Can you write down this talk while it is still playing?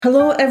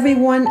Hello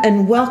everyone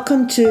and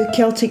welcome to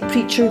Celtic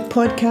Preacher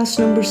podcast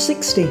number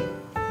 60.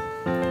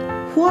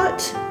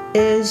 What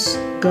is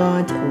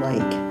God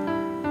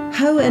like?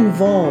 How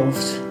involved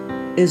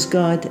is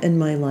God in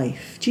my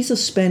life?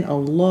 Jesus spent a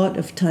lot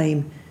of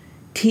time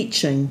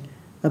teaching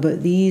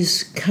about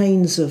these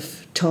kinds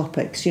of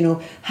topics.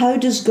 How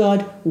does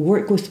God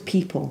work with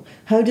people?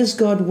 How does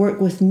God work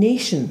with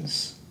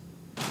nations?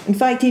 In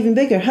fact, even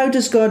bigger, how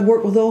does God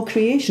work with all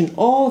creation?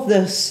 All of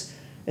this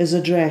is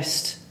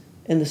addressed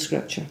in the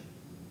scripture.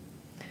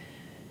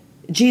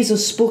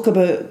 Jesus spoke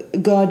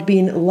about God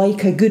being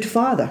like a good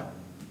father.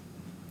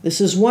 This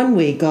is one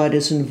way God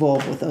is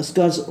involved with us.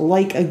 God's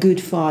like a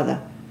good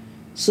father.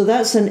 So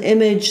that's an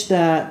image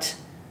that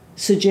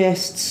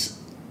suggests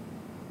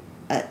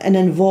an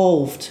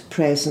involved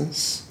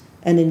presence,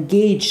 an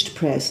engaged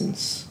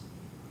presence.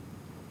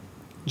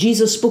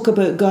 Jesus spoke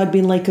about God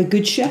being like a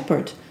good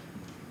shepherd.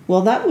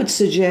 Well, that would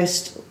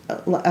suggest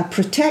a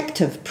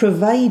protective,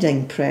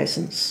 providing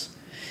presence.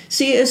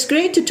 See, it's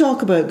great to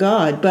talk about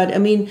God, but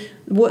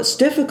what's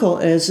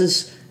difficult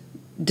is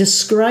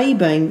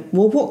describing,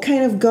 well, what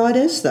kind of God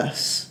is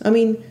this?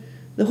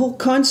 The whole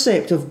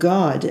concept of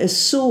God is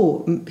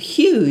so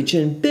huge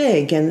and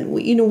big, and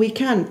we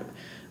can't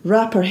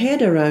wrap our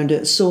head around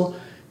it. So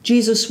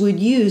Jesus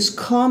would use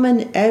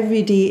common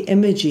everyday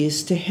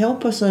images to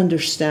help us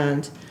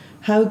understand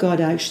how God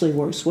actually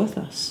works with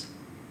us.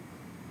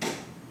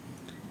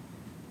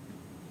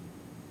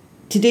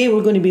 Today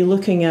we're going to be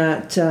looking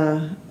at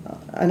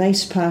a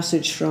nice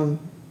passage from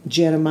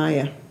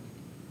Jeremiah.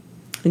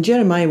 And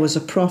Jeremiah was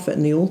a prophet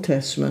in the Old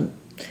Testament.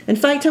 In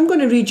fact, I'm going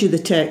to read you the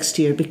text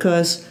here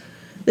because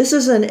this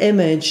is an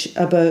image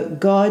about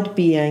God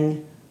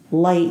being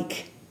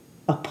like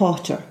a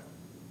potter.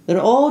 They're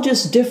all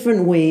just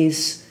different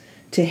ways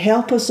to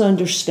help us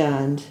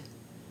understand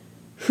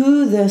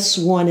who this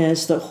one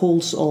is that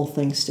holds all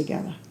things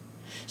together.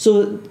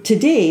 So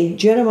today,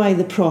 Jeremiah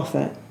the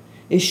prophet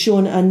is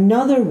shown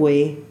another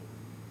way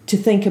to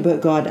think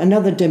about God,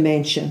 another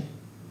dimension.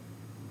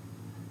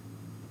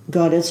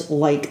 God is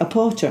like a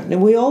potter. Now,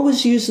 we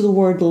always use the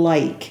word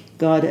like.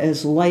 God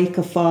is like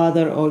a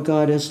father, or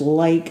God is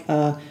like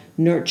a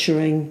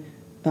nurturing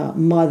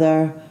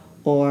mother,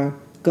 or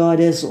God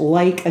is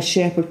like a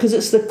shepherd, because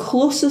it's the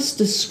closest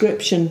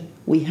description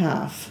we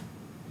have.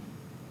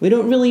 We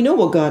don't really know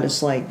what God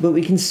is like, but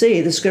we can say,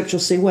 the scripture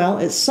will say, well,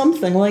 it's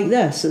something like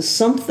this. It's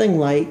something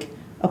like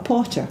a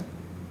potter.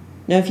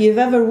 Now, if you've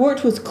ever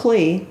worked with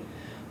clay,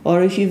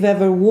 or if you've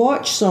ever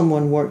watched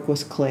someone work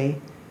with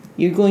clay,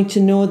 you're going to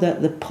know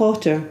that the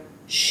potter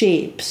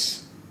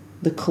shapes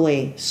the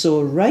clay.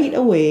 So right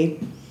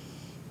away,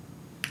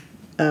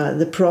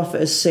 the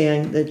prophet is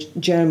saying, that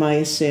Jeremiah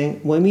is saying,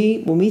 when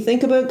we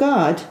think about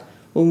God,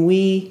 when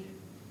we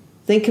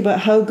think about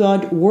how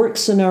God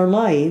works in our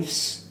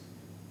lives,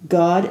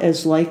 God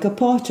is like a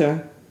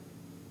potter,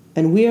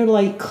 and we are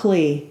like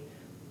clay.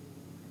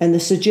 And the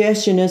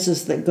suggestion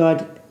is that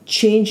God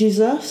changes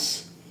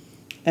us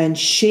and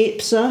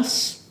shapes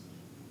us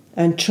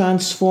and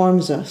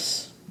transforms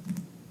us.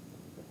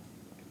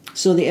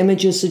 So the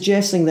image is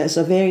suggesting that it's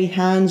a very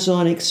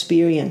hands-on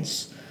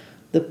experience.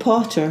 The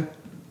potter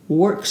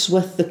works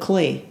with the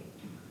clay.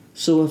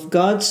 So if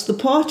God's the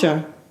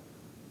potter,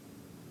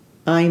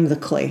 I'm the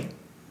clay.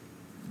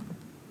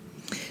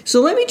 So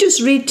let me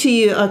just read to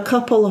you a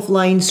couple of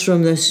lines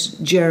from this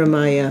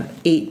Jeremiah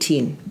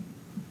 18.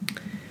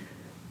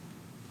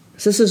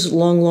 So this is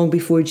long, long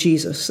before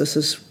Jesus. This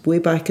is way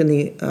back in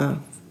the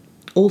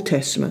Old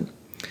Testament.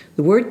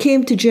 The word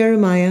came to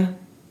Jeremiah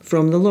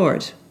from the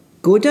Lord.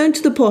 Go down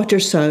to the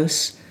potter's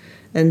house,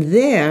 and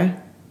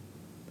there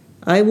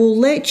I will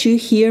let you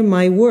hear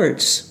my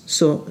words.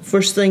 So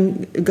first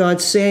thing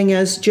God's saying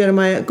is,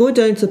 Jeremiah, go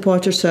down to the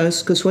potter's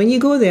house, because when you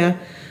go there,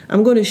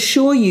 I'm going to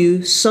show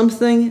you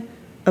something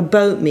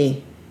about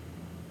me,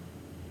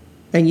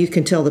 and you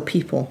can tell the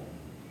people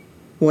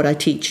what I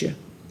teach you.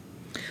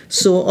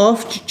 So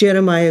off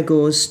Jeremiah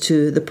goes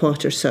to the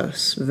potter's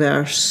house.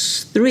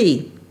 Verse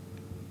 3,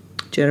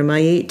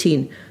 Jeremiah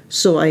 18.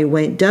 So I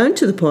went down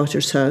to the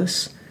potter's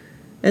house,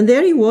 and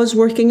there he was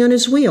working on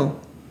his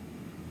wheel.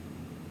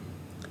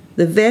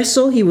 The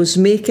vessel he was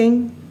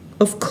making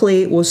of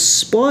clay was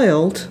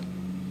spoiled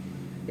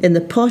in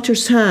the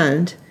potter's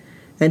hand,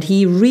 and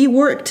he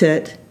reworked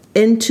it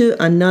into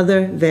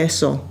another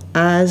vessel,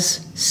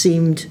 as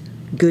seemed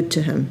good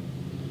to him.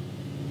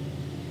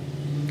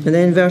 And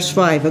then verse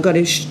 5,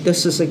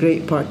 this is a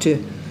great part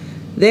too.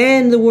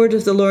 Then the word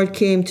of the Lord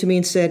came to me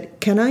and said,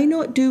 can I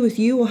not do with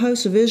you, O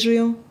house of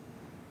Israel,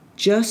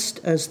 just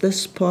as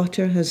this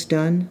potter has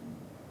done,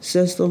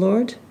 says the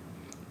Lord?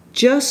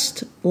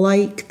 Just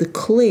like the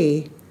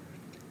clay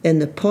in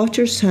the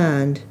potter's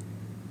hand,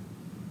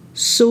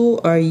 so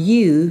are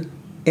you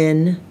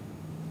in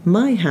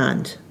my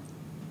hand.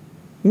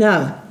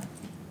 Now,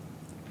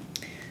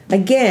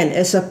 again,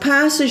 it's a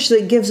passage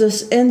that gives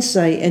us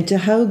insight into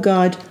how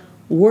God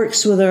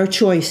works with our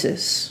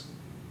choices,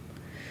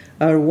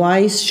 our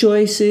wise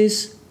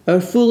choices, our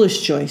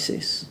foolish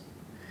choices.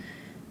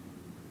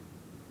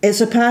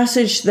 It's a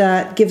passage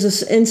that gives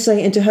us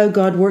insight into how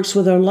God works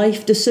with our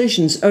life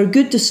decisions, our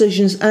good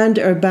decisions and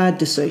our bad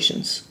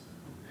decisions.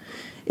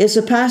 It's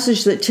a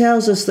passage that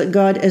tells us that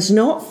God is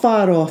not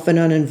far off and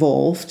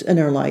uninvolved in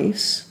our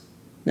lives.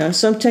 Now,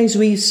 sometimes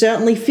we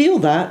certainly feel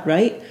that,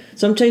 right?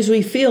 Sometimes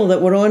we feel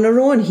that we're on our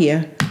own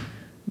here.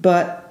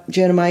 But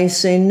Jeremiah is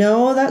saying,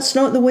 no, that's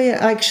not the way it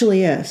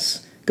actually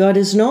is. God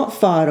is not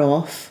far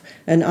off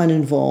and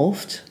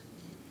uninvolved.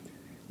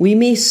 We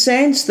may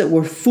sense that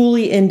we're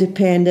fully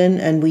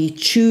independent and we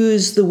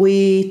choose the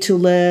way to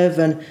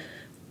live,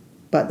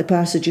 but the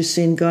passage is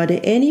saying God at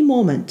any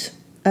moment,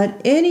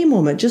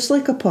 just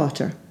like a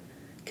potter,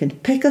 can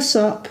pick us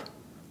up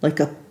like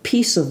a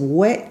piece of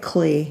wet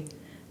clay,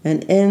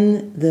 and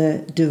in the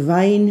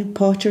divine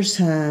potter's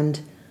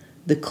hand,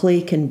 the clay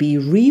can be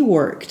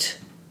reworked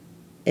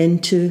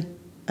into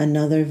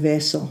another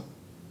vessel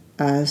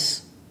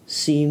as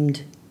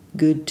seemed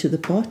good to the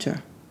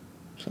potter.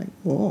 It's like,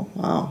 oh,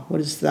 wow, what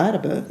is that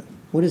about?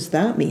 What does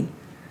that mean?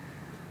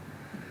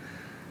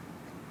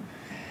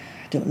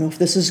 I don't know if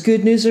this is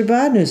good news or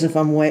bad news if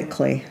I'm wet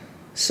clay.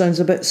 Sounds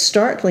a bit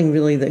startling,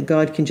 really, that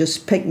God can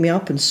just pick me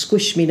up and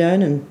squish me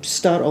down and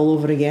start all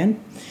over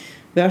again.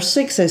 Verse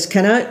 6 says,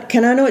 Can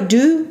I not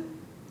do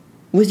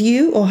with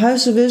you, O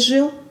house of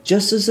Israel,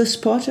 just as this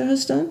potter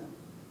has done?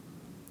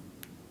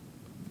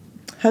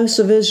 House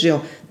of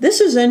Israel. This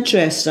is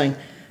interesting.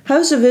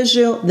 House of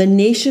Israel, the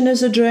nation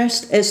is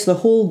addressed. It's the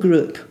whole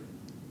group.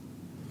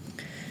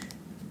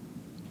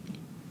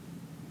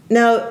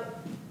 Now,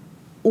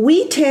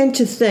 we tend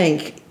to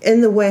think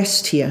in the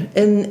West here,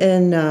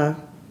 in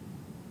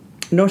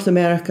North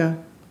America,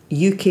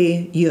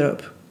 UK,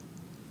 Europe,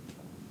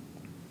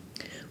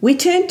 we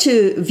tend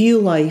to view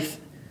life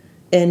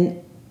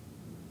in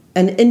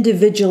an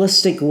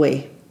individualistic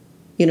way.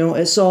 You know,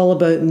 it's all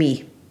about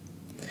me.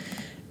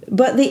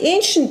 But the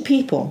ancient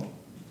people,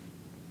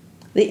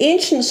 the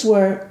ancients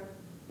were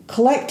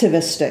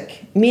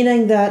collectivistic,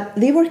 meaning that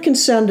they were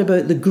concerned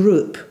about the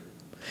group.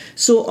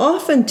 So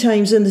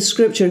oftentimes in the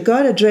scripture,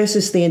 God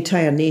addresses the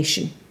entire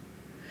nation.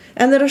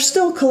 And there are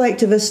still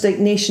collectivistic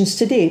nations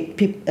today.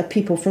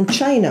 People from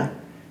China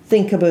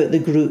think about the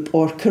group,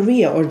 or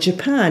Korea or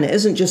Japan. It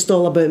isn't just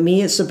all about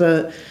me, it's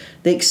about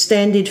the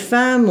extended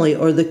family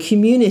or the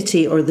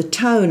community or the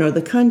town or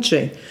the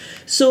country.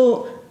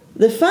 So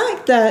the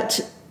fact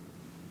that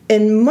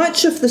in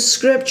much of the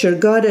scripture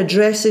God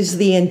addresses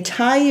the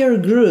entire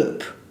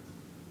group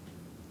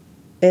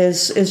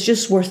is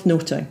just worth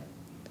noting,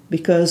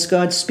 because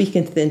God's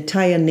speaking to the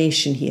entire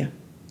nation here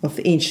of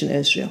ancient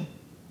Israel.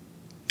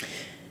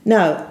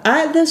 Now,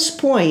 at this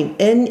point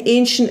in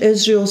ancient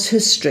Israel's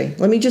history,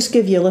 let me just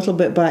give you a little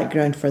bit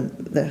background for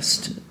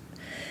this.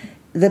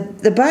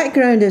 The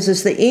background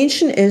is that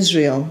ancient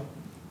Israel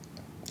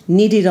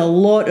needed a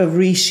lot of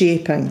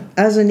reshaping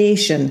as a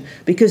nation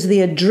because they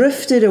had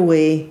drifted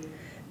away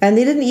and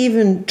they didn't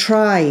even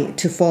try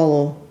to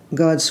follow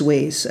God's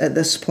ways at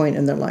this point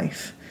in their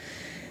life.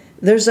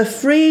 There's a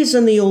phrase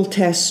in the Old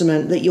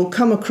Testament that you'll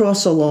come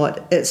across a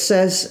lot. It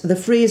says, the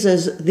phrase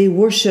is, they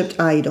worshipped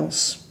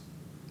idols,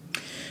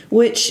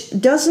 which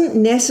doesn't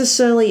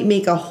necessarily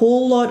make a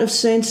whole lot of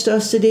sense to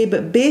us today,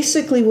 but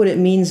basically what it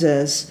means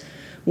is,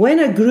 when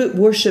a group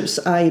worships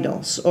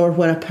idols, or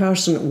when a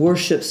person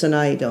worships an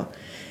idol,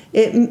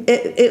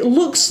 it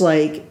looks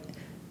like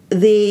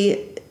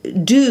they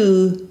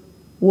do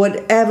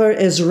whatever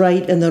is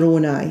right in their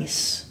own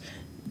eyes.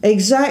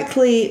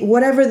 Exactly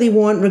whatever they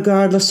want,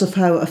 regardless of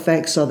how it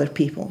affects other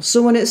people.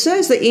 So when it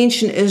says that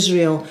ancient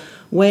Israel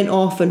went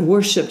off and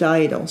worshipped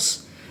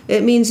idols,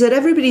 it means that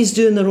everybody's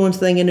doing their own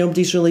thing and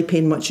nobody's really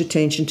paying much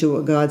attention to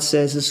what God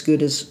says is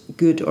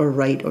good or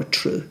right or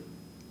true.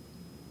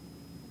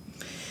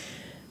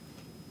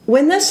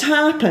 When this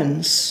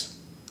happens,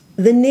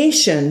 the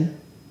nation,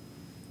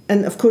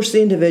 and of course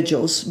the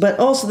individuals, but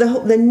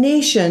also the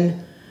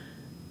nation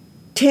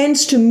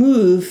tends to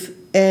move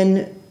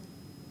in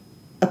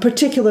a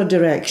particular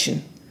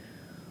direction.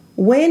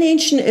 When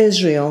ancient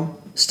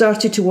Israel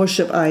started to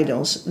worship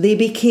idols, they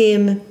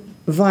became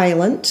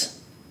violent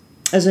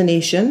as a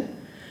nation.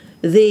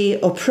 They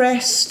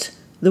oppressed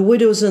the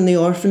widows and the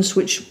orphans,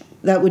 which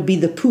that would be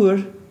the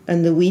poor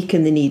and the weak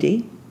and the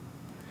needy.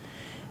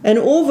 And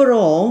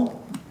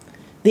overall,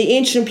 the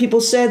ancient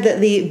people said that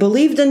they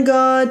believed in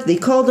God, they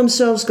called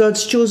themselves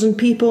God's chosen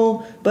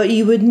people, but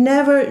you would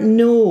never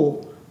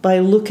know by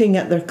looking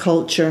at their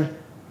culture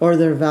or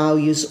their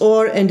values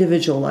or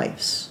individual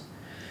lives.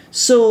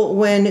 So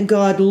when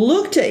God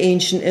looked at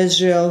ancient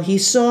Israel, he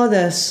saw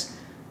this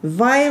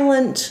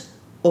violent,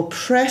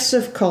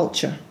 oppressive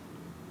culture.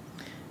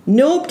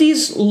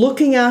 Nobody's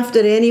looking after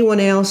anyone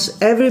else.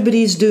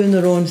 Everybody's doing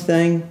their own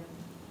thing,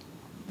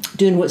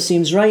 doing what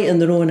seems right in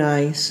their own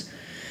eyes.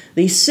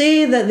 They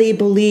say that they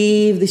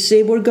believe, they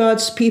say we're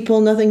God's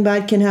people, nothing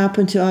bad can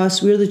happen to us,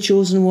 we're the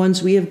chosen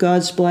ones, we have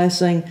God's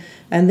blessing.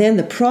 And then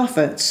the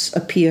prophets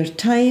appear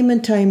time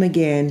and time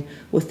again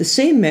with the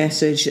same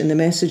message, and the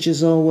message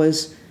is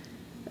always,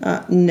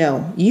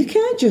 no, you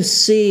can't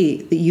just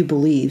say that you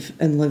believe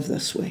and live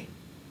this way.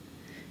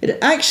 It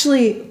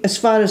actually, as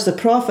far as the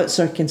prophets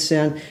are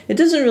concerned, it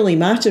doesn't really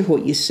matter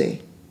what you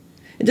say.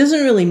 It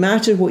doesn't really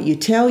matter what you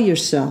tell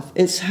yourself.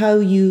 It's how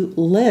you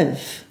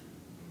live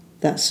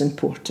that's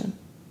important.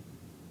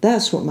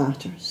 That's what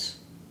matters.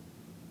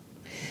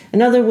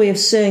 Another way of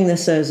saying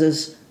this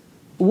is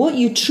what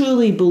you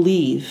truly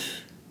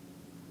believe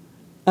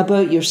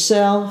about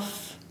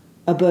yourself,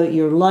 about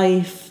your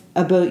life,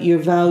 about your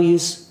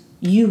values,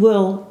 you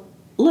will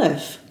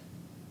live.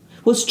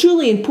 What's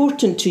truly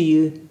important to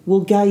you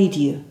will guide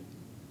you.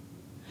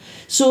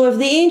 So if to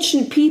the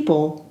ancient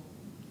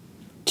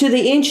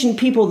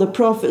people, the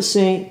prophets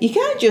say, you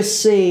can't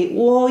just say,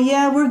 well,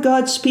 yeah, we're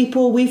God's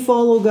people, we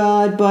follow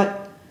God,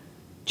 but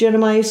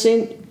Jeremiah is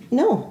saying,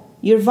 no,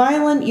 you're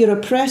violent, you're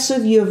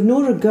oppressive, you have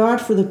no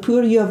regard for the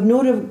poor, you have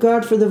no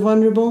regard for the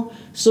vulnerable.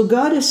 So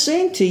God is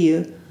saying to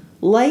you,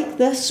 like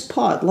this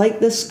pot, like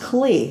this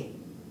clay,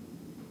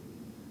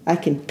 I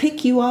can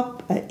pick you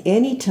up at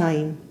any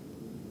time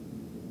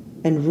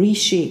and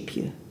reshape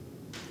you.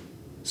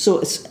 So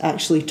it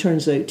actually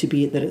turns out to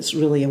be that it's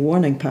really a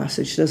warning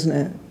passage, doesn't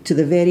it? To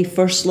the very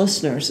first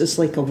listeners, it's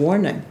like a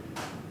warning.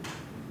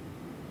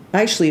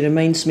 Actually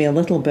reminds me a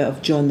little bit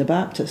of John the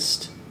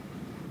Baptist.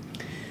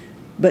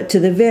 But to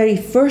the very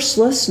first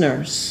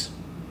listeners,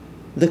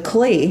 the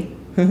clay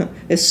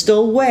is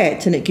still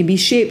wet and it can be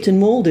shaped and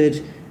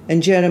molded.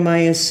 And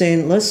Jeremiah is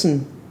saying,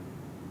 listen,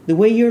 the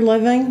way you're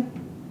living,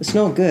 it's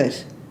not good.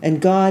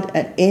 And God,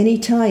 at any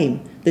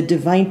time, the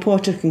divine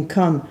potter can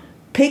come,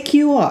 pick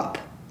you up,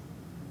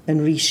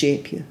 and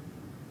reshape you.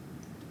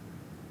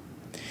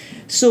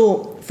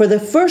 So, for the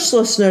first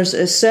listeners,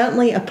 it's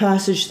certainly a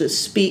passage that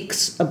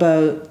speaks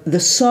about the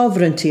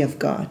sovereignty of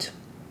God.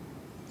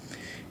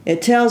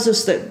 It tells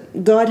us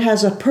that God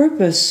has a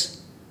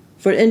purpose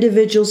for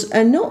individuals,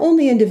 and not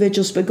only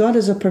individuals, but God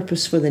has a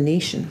purpose for the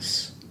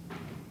nations.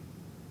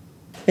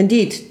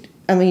 Indeed,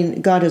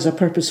 God has a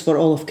purpose for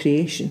all of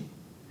creation.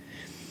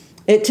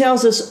 It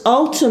tells us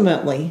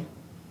ultimately,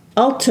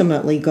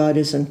 God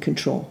is in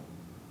control.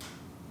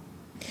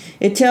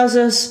 It tells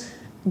us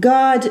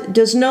God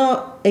does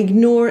not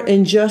ignore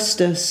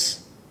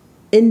injustice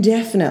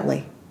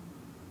indefinitely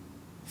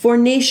for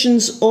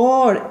nations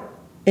or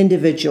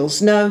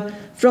individuals. Now,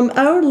 from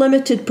our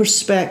limited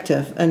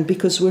perspective, and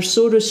because we're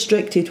so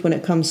restricted when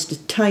it comes to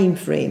time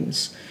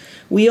frames,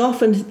 we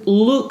often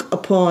look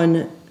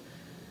upon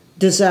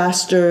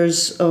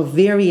disasters of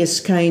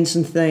various kinds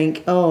and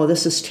think, oh,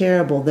 this is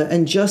terrible. The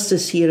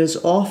injustice here is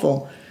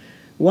awful.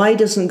 Why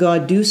doesn't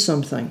God do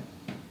something?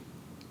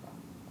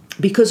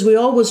 Because we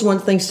always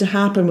want things to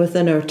happen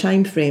within our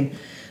time frame.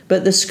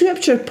 But the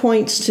scripture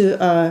points to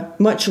a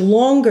much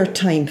longer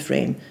time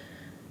frame.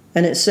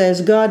 And it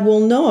says, God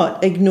will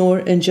not ignore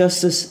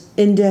injustice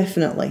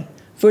indefinitely.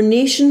 For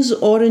nations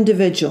or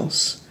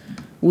individuals,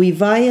 we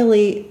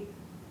violate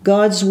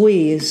God's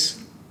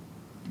ways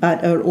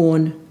at our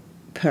own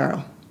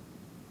peril.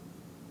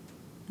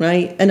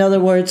 Right? In other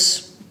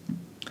words,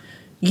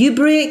 you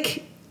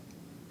break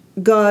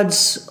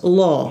God's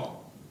law.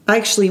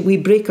 Actually, we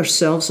break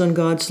ourselves on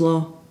God's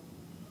law.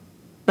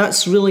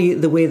 That's really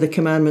the way the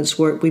commandments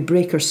work. We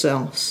break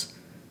ourselves.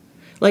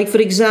 Like, for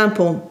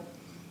example,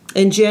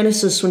 in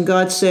Genesis, when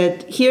God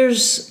said,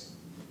 here's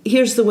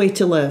the way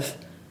to live.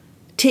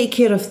 Take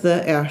care of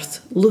the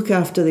earth. Look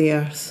after the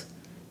earth.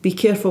 Be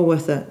careful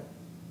with it.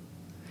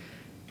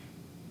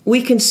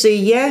 We can say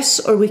yes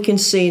or we can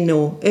say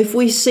no. If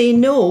we say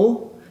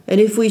no, and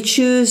if we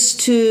choose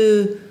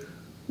to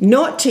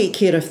not take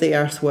care of the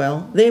earth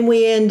well, then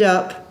we end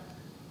up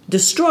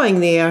destroying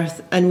the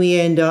earth and we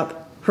end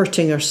up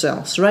hurting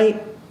ourselves,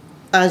 right?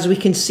 As we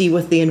can see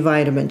with the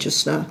environment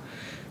just now.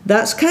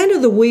 That's kind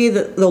of the way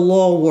that the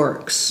law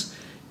works.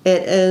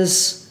 It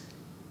is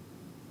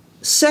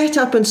set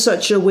up in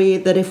such a way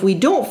that if we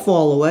don't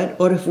follow it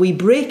or if we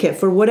break it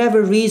for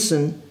whatever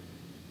reason,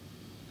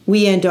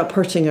 we end up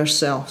hurting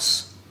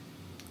ourselves,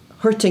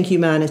 hurting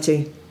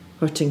humanity,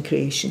 hurting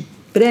creation.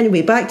 But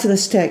anyway, back to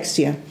this text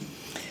here.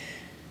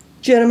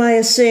 Jeremiah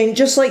is saying,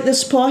 just like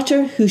this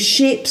potter who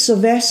shapes a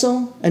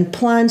vessel and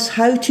plans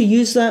how to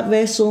use that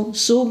vessel,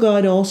 so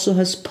God also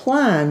has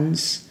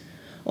plans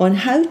on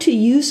how to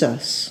use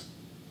us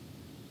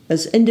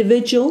as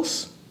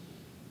individuals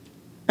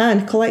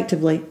and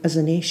collectively as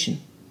a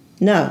nation.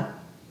 Now,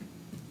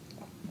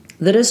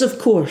 there is, of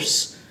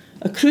course,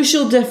 a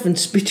crucial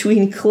difference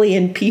between clay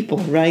and people,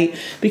 right?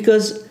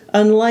 Because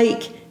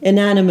unlike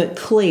inanimate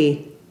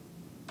clay,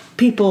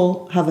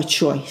 people have a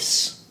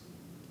choice.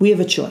 We have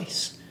a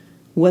choice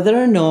whether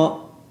or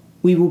not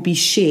we will be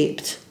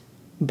shaped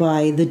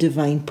by the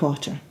divine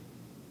potter.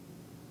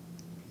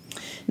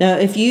 Now,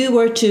 if you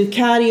were to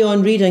carry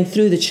on reading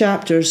through the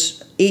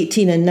chapters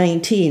 18 and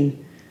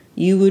 19,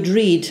 you would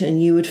read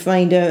and you would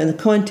find out in the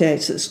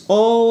context it's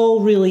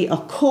all really a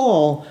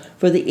call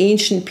for the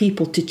ancient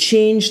people to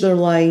change their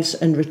lives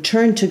and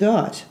return to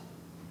God.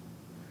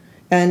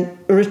 And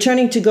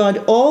returning to God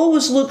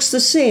always looks the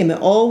same. It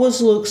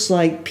always looks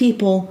like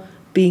people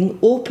being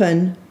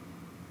open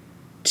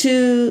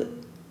to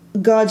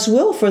God's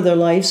will for their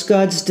lives,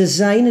 God's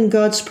design and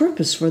God's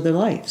purpose for their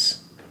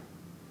lives.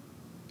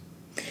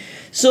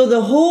 So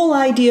the whole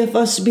idea of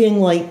us being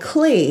like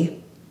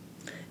clay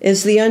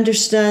is the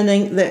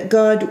understanding that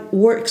God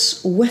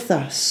works with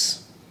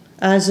us,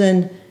 as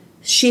in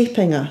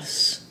shaping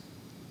us,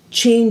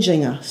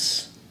 changing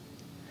us.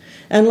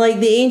 And like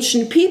the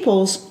ancient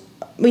peoples,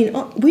 we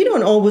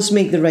don't always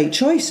make the right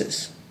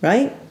choices,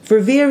 right? For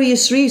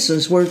various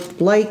reasons, we're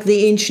like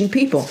the ancient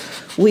people.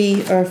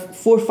 We are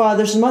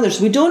forefathers and mothers.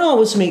 We don't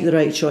always make the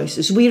right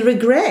choices. We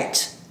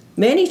regret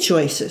many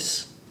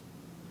choices.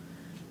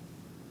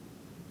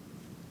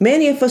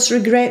 Many of us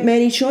regret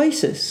many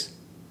choices.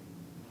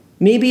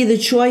 Maybe the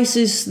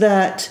choices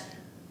that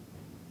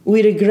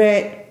we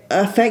regret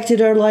affected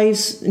our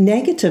lives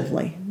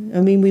negatively.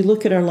 We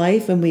look at our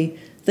life and we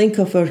think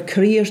of our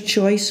career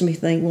choice and we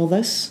think, well,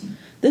 this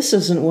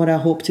isn't what I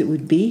hoped it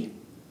would be.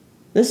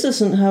 This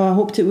isn't how I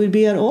hoped it would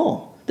be at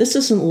all. This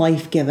isn't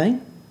life-giving.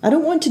 I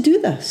don't want to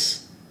do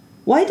this.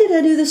 Why did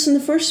I do this in the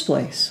first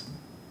place?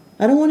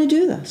 I don't want to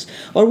do this.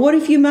 Or what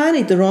if you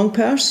married the wrong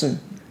person?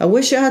 I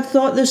wish I had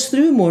thought this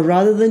through more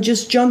rather than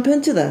just jump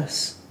into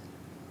this.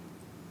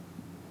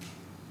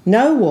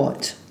 Now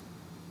what?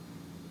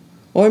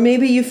 Or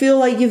maybe you feel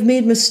like you've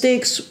made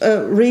mistakes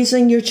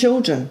raising your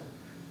children,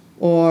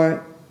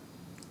 or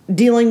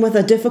dealing with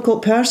a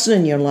difficult person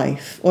in your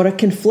life, or a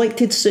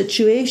conflicted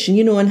situation.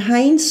 In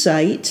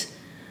hindsight,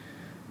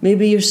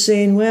 maybe you're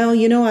saying, well,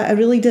 I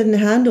really didn't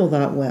handle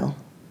that well.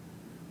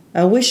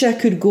 I wish I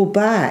could go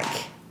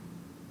back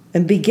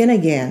and begin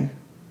again.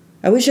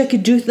 I wish I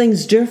could do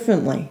things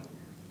differently.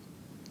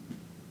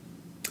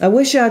 I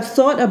wish I had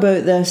thought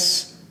about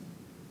this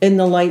in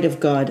the light of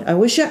God. I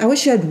wish I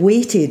had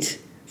waited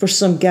for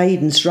some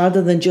guidance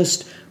rather than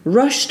just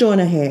rushed on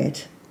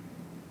ahead.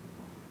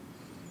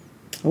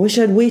 I wish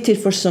I'd waited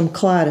for some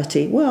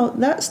clarity. Well,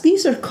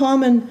 these are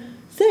common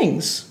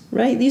things,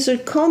 right? These are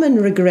common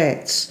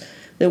regrets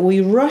that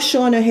we rush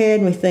on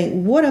ahead and we think,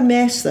 what a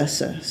mess this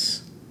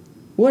is.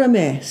 What a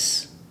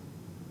mess.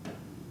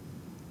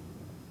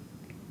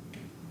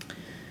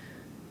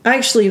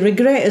 Actually,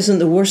 regret isn't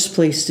the worst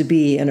place to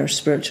be in our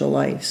spiritual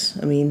lives.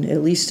 At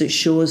least it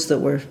shows that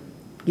we're,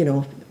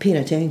 paying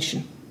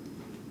attention.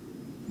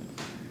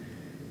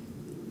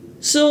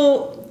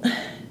 So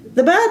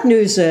the bad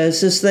news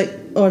is that,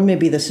 or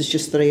maybe this is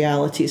just the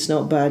reality, it's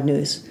not bad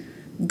news.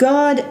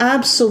 God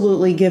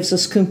absolutely gives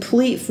us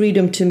complete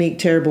freedom to make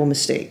terrible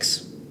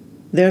mistakes.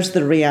 There's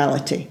the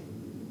reality.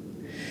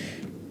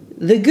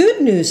 The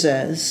good news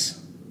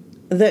is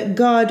that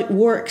God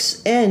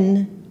works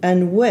in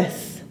and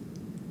with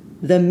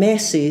the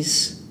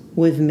messes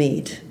we've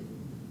made.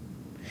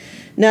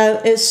 Now,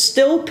 it's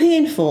still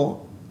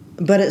painful,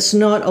 but it's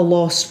not a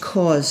lost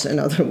cause, in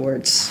other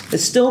words.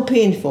 It's still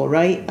painful,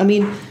 right?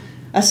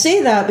 I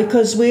say that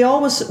because we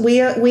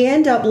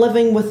end up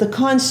living with the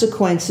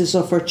consequences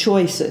of our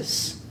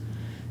choices.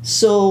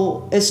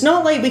 So it's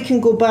not like we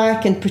can go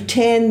back and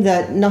pretend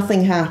that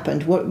nothing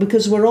happened,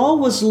 because we're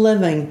always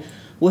living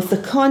with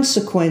the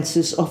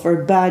consequences of our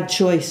bad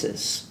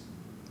choices.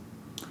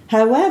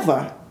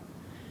 However,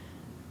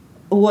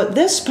 what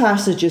this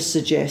passage is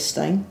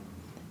suggesting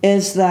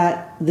is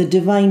that the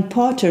divine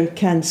potter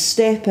can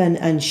step in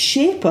and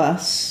shape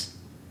us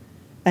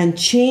and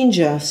change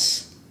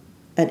us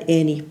at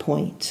any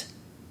point.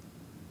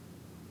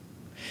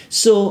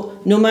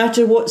 So no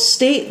matter what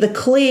state the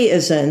clay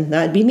is in,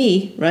 that'd be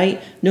me, right?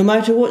 No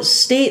matter what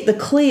state the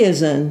clay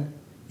is in,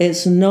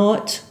 it's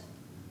not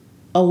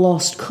a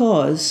lost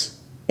cause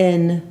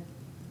in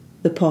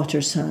the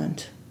potter's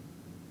hand.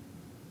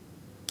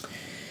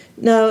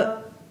 Now,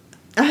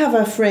 I have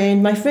a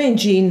friend, my friend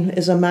Gene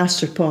is a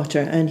master potter,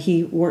 and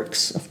he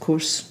works, of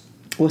course,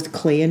 with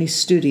clay in his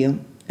studio.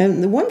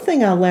 And the one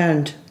thing I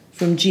learned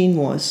from Gene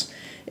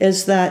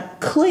is that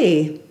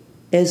clay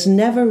is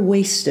never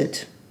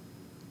wasted.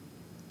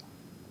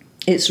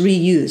 It's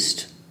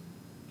reused,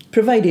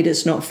 provided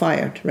it's not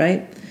fired,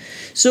 right?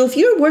 So if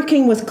you're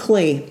working with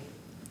clay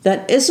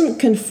that isn't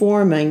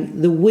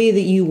conforming the way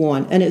that you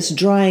want and it's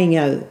drying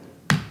out,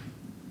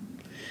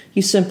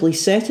 you simply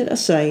set it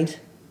aside,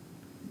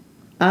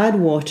 add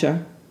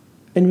water,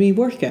 and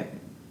rework it.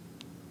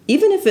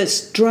 Even if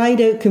it's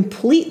dried out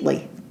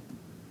completely,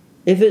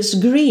 if it's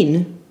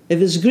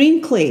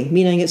green clay,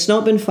 meaning it's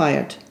not been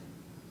fired,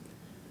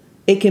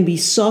 it can be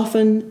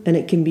softened and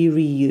it can be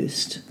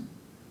reused.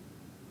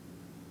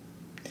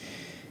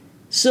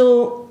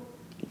 So,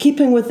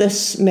 keeping with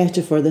this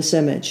metaphor, this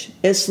image,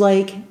 it's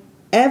like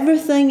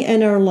everything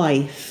in our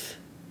life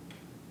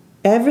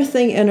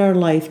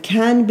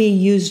can be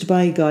used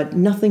by God.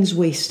 Nothing's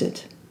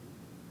wasted.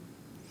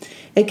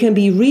 It can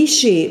be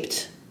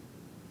reshaped,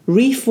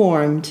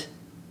 reformed,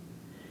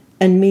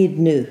 and made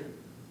new.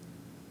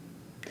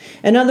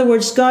 In other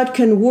words, God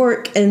can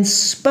work in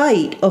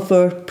spite of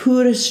our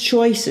poorest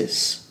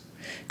choices.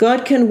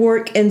 God can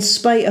work in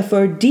spite of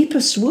our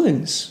deepest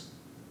wounds.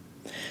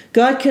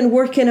 God can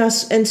work in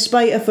us in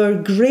spite of our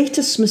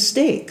greatest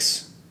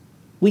mistakes.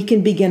 We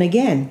can begin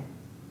again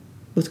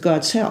with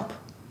God's help.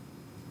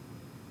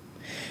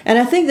 And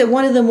I think that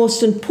one of the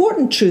most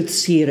important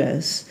truths here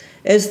is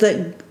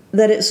that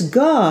it's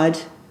God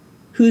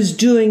who's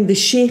doing the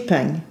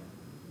shaping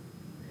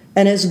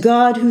And it's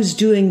God who's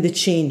doing the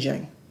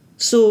changing.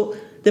 So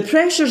the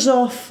pressure's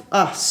off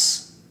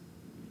us.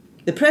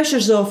 The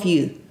pressure's off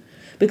you.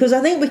 Because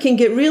I think we can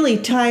get really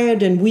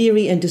tired and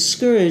weary and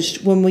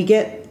discouraged when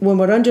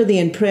we're under the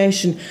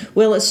impression,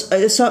 well,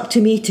 it's up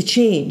to me to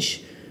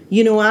change.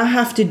 I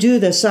have to do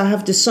this. I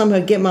have to somehow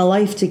get my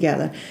life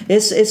together.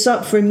 It's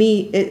up for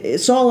me.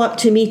 It's all up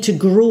to me to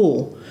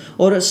grow,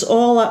 or it's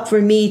all up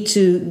for me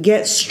to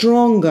get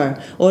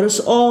stronger, or it's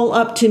all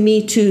up to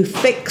me to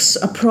fix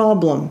a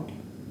problem,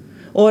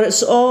 or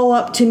it's all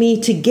up to me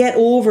to get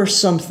over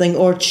something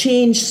or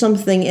change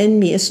something in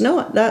me.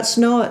 That's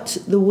not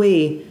the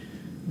way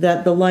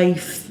that the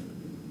life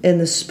in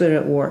the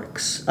Spirit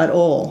works at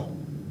all.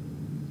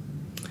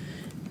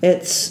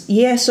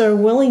 Yes, our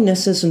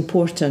willingness is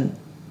important.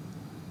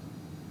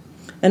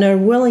 And our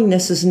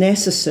willingness is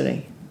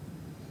necessary.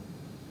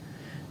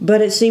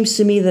 But it seems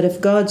to me that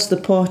if God's the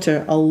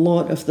potter, a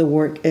lot of the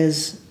work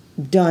is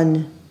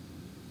done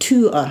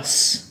to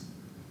us,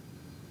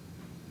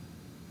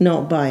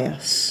 not by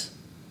us.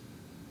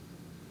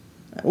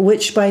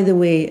 Which, by the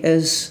way,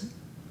 is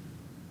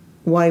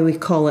why we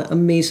call it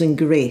amazing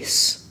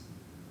grace.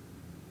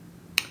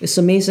 It's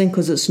amazing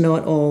because it's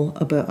not all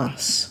about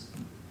us.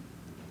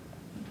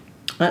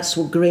 That's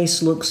what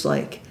grace looks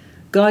like.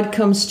 God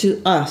comes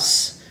to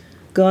us.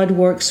 God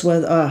works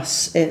with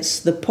us. It's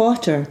the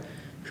potter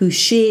who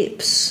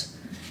shapes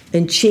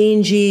and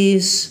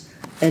changes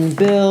and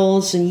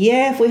builds. And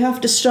if we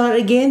have to start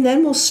again,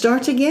 then we'll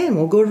start again.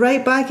 We'll go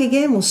right back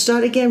again. We'll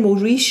start again. We'll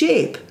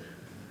reshape.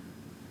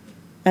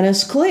 And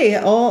as clay,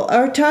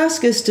 our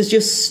task is to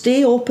just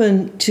stay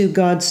open to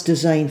God's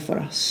design for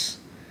us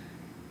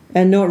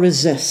and not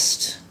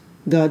resist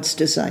God's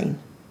design.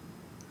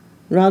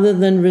 Rather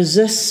than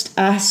resist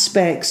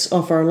aspects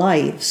of our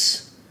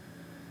lives,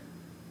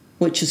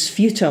 which is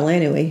futile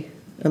anyway.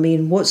 I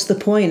mean, what's the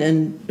point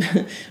in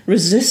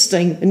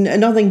resisting?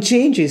 Nothing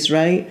changes,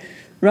 right?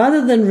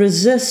 Rather than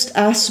resist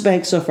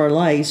aspects of our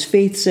lives,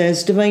 faith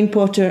says, Divine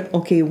Potter,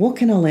 okay, what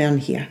can I learn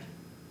here?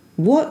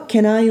 What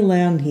can I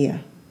learn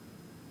here?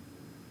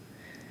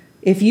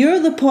 If you're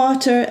the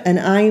potter and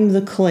I'm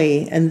the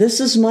clay, and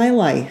this is my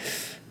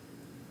life,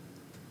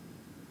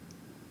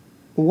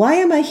 why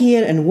am I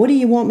here and what do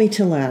you want me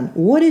to learn?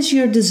 What is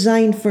your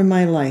design for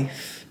my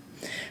life?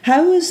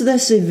 How is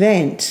this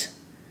event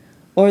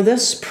or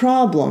this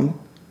problem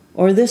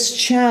or this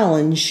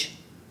challenge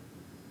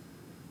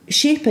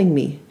shaping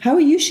me? How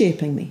are you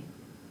shaping me?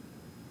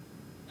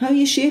 How are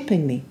you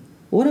shaping me?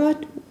 What do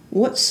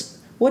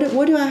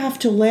I have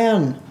to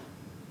learn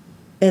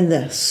in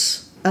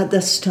this at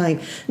this time?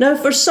 Now,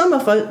 for some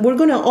of us, we're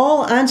going to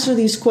all answer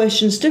these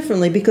questions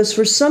differently, because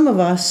for some of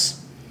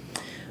us,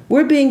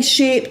 we're being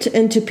shaped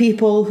into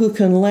people who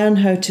can learn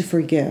how to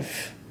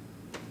forgive.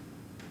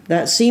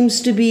 That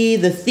seems to be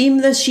the theme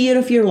this year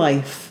of your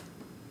life,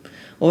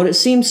 or it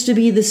seems to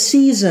be the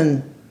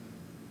season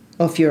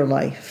of your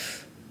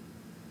life.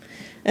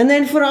 And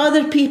then for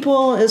other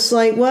people, it's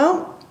like,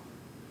 well,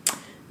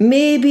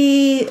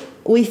 maybe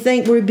we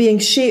think we're being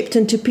shaped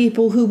into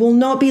people who will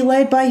not be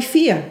led by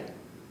fear.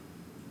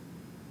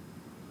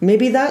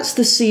 Maybe that's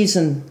the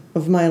season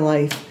of my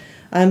life.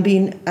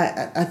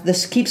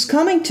 This keeps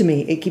coming to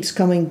me. It keeps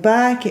coming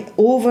back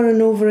over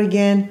and over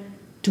again.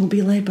 Don't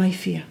be led by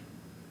fear.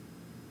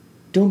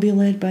 Don't be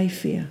led by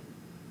fear.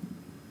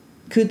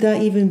 Could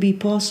that even be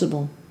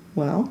possible?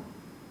 Well,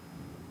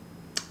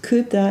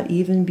 could that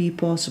even be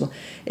possible?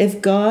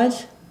 If God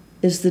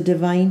is the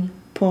divine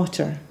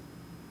potter,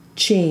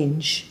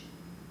 change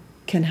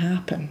can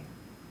happen.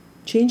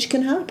 Change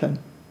can happen.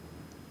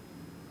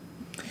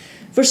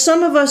 For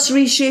some of us,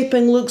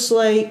 reshaping looks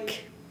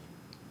like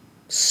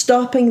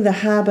stopping the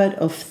habit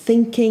of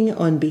thinking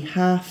on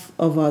behalf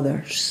of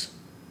others.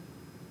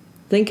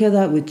 Think how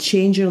that would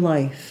change your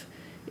life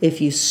if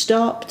you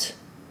stopped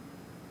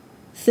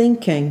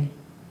thinking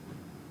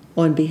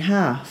on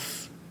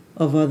behalf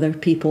of other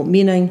people.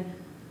 Meaning,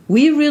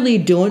 we really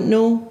don't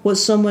know what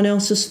someone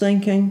else is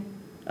thinking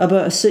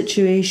about a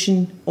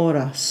situation or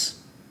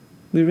us.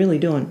 We really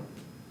don't.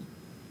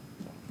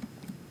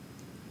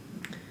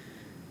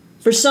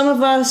 For some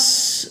of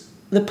us,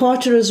 the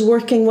potter is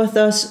working with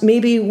us.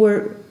 Maybe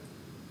we're,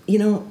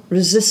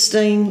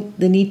 resisting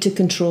the need to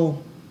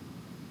control.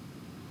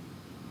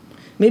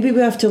 Maybe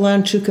we have to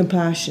learn true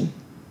compassion.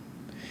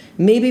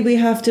 Maybe we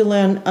have to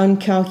learn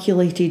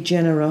uncalculated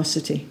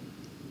generosity.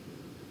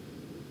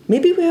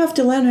 Maybe we have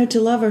to learn how to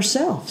love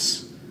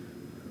ourselves.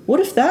 What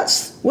if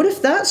that's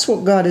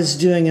what God is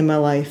doing in my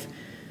life?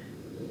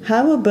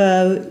 How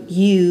about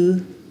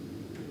you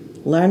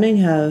learning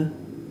how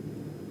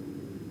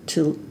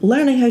to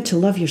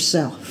love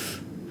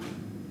yourself?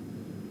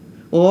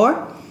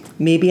 Or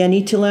maybe I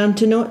need to learn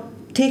to not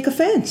take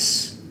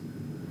offense,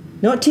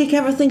 not take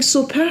everything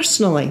so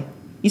personally.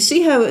 You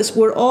see how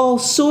we're all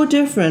so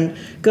different.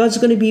 God's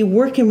going to be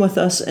working with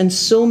us in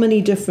so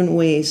many different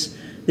ways.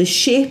 The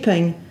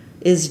shaping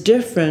is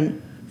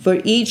different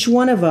for each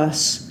one of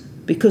us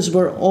because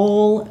we're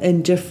all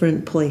in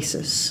different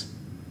places.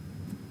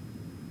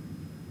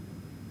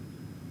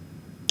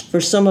 For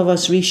some of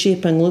us,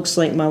 reshaping looks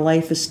like my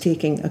life is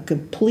taking a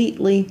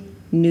completely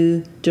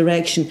new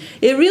direction.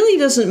 It really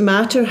doesn't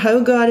matter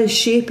how God is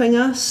shaping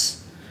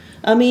us.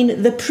 I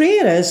mean,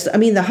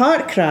 the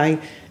heart cry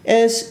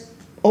is,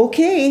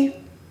 okay,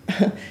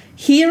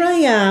 here I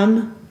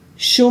am,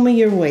 show me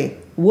your way.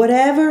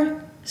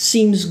 Whatever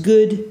seems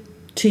good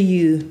to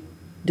you,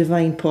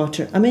 Divine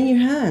Potter, I'm in your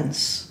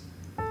hands.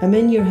 I'm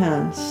in your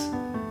hands.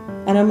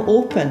 And I'm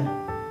open.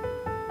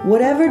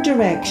 Whatever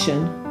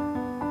direction,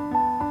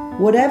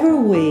 whatever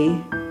way,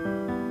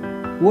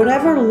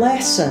 whatever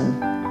lesson,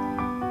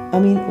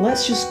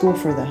 let's just go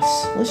for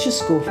this. Let's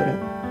just go for it.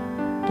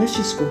 Let's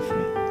just go for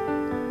it.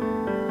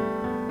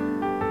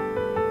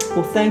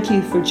 Well, thank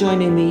you for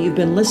joining me. You've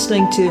been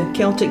listening to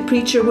Celtic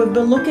Preacher. We've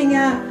been looking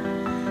at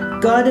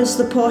God is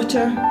the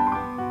potter,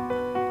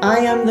 I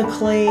am the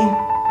clay,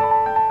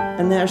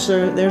 and there's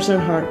our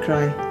heart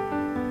cry.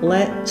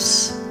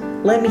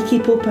 Let me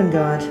keep open,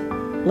 God.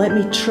 Let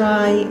me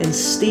try and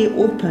stay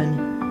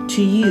open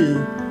to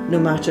you no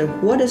matter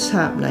what is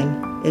happening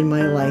in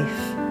my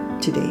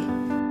life today.